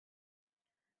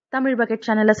Tamil bucket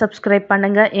சேனலை subscribe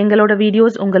பண்ணுங்க. எங்களோட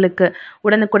வீடியோஸ் உங்களுக்கு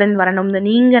உடனுக்குடன் வரணும்னு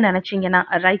நீங்க நினைச்சீங்கன்னா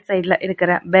ரைட் சைடில்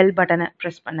இருக்கிற பெல் பட்டனை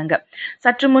ப்ரெஸ் பண்ணுங்க.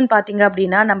 சற்று முன் பார்த்தீங்க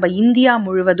அப்படின்னா நம்ம இந்தியா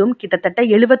முழுவதும் கிட்டத்தட்ட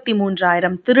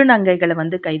 73,000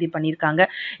 திருநங்கைகளை கைது பண்ணியிருக்காங்க.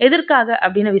 எதற்காக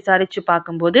அப்படின்னு விசாரிச்சு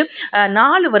பார்க்கும்போது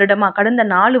 4 வருடமா கடந்த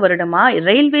 4 வருடமா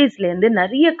ரயில்வேஸ்லேருந்து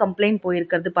நிறைய கம்ப்ளைண்ட்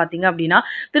போயிருக்கிறது பார்த்தீங்க அப்படின்னா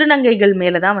திருநங்கைகள்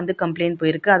மேலே தான் கம்ப்ளைண்ட்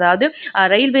போயிருக்கு. அதாவது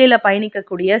ரயில்வேல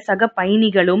பயணிக்கக்கூடிய சக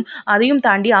பயணிகளும் அதையும்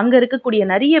தாண்டி அங்கே இருக்கக்கூடிய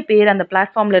நிறைய பேர் அந்த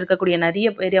பிளாட்ஃபார்ம்ல இருக்கக்கூடிய நிறைய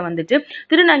பேரை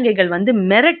திருநங்கைகள்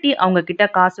மிரட்டி அவங்க கிட்ட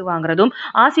காசு வாங்குறதும்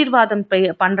ஆசீர்வாதம்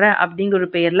பண்றேன் அப்படிங்கிற ஒரு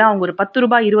பெயர்ல அவங்க ஒரு 10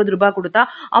 ரூபாய் 20 ரூபாய் கொடுத்தா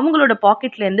அவங்களோட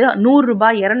பாக்கெட்ல இருந்து 100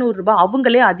 ரூபாய் 200 ரூபாய்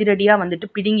அவங்களே அதிரடியா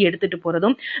பிடுங்கி எடுத்துட்டு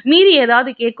போறதும் மீறி ஏதாவது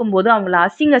கேட்கும் போது அவங்கள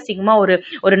அசிங்கமா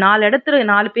ஒரு 4 இடத்துல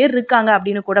 4 பேர் இருக்காங்க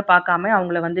அப்படின்னு கூட பார்க்காம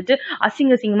அவங்கள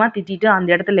அசிங்கமா திட்டிட்டு அந்த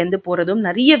இடத்துல இருந்து போறதும்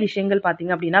நிறைய விஷயங்கள்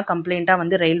பாத்தீங்க அப்படின்னா கம்ப்ளைண்டா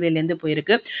ரயில்வேல இருந்து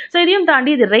போயிருக்கு. சோ இதையும்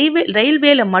தாண்டி இது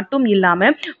ரயில்வேல மட்டும்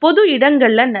இல்லாம பொது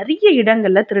இடங்கள்ல நிறைய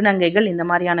இடங்கள்ல திருநங்கைகள் இந்த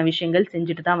மாதிரியான விஷயங்கள்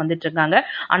செஞ்சுட்டு தான் இருக்காங்க.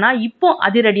 ஆனா இப்போ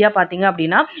அதிரடியா பாத்தீங்க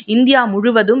அப்படின்னா இந்தியா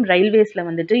முழுவதும் ரயில்வேஸ்ல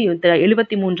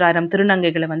 73,000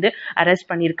 திருநங்கைகளை அரெஸ்ட்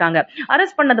பண்ணியிருக்காங்க.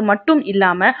 அரெஸ்ட் பண்ணது மட்டும்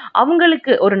இல்லாம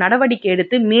அவங்களுக்கு ஒரு நடவடிக்கை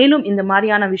எடுத்து மேலும் இந்த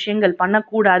மாதிரியான விஷயங்கள்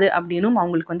பண்ணக்கூடாது அப்படின்னு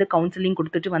அவங்களுக்கு கவுன்சிலிங்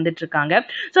கொடுத்துட்டு வந்துட்டு இருக்காங்க.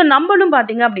 சோ நம்மளும்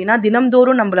பாத்தீங்க அப்படின்னா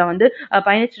தினம்தோறும் நம்மள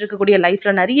பயணிச்சிட்டு இருக்கக்கூடிய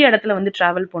லைஃப்ல நிறைய இடத்துல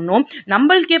டிராவல் பண்ணோம்.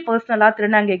 நம்மளுக்கே பர்சனலா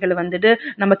திருநங்கைகள்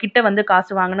நம்ம கிட்ட காசு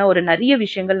வாங்கின ஒரு நிறைய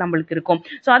விஷயங்கள் நம்மளுக்கு இருக்கும்.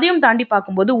 சோ அதையும் தாண்டி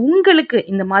பார்க்கும்போது உங்களுக்கு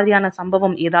இந்த மாதிரியான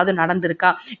சம்பவம் ஏதாவது நடந்திருக்கா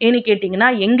ஏன்னு கேட்டீங்கன்னா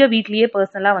எங்க வீட்லயே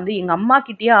பர்சனலா எங்க அம்மா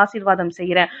கிட்டயே ஆசீர்வாதம்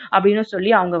செய்யறேன் அப்படின்னு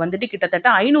சொல்லி அவங்க கிட்டத்தட்ட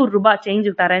 500 ரூபாய் சேஞ்ச்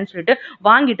தரேன்னு சொல்லிட்டு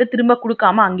வாங்கிட்டு திரும்ப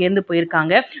கொடுக்காம அங்கேருந்து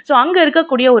போயிருக்காங்க. சோ அங்க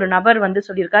இருக்கக்கூடிய ஒரு நபர்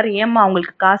சொல்லியிருக்காரு, ஏம்மா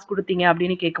அவங்களுக்கு காசு கொடுத்தீங்க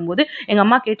அப்படின்னு கேட்கும்போது எங்க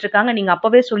அம்மா கேட்டிருக்காங்க, நீங்க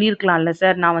அப்பவே சொல்லியிருக்கலாம்ல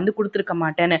சார், நான் கொடுத்துருக்க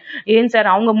மாட்டேன்னு. ஏன் சார்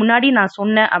அவங்க முன்னாடி நான்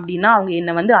சொன்னேன் அப்படின்னா அவங்க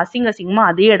என்ன அசிங்கமா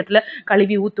அதே இடத்துல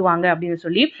கழுவி ஊத்துவாங்க அப்படின்னு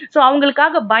சொல்லி. சோ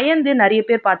அவங்களுக்காக பயந்து நிறைய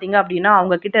பேர் பாத்தீங்க அப்படின்னா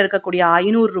அவங்க கிட்ட இருக்கக்கூடிய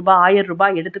 500 ரூபாய் 1000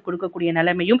 ரூபாய் எடுத்து கொடுக்கக்கூடிய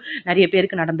நிலைமையும் நிறைய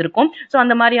பேருக்கு நடந்திருக்கும். சோ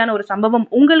அந்த மாதிரியான ஒரு சம்பவம்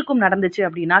உங்களுக்கும் நடந்துச்சு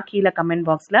அப்படின்னா கீழே கமெண்ட்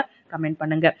பாக்ஸ்ல கமெண்ட்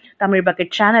பண்ணுங்க. தமிழ்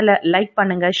பக்கெட் சேனலை லைக்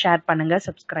பண்ணுங்க, ஷேர் பண்ணுங்க,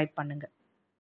 சப்ஸ்கிரைப் பண்ணுங்க.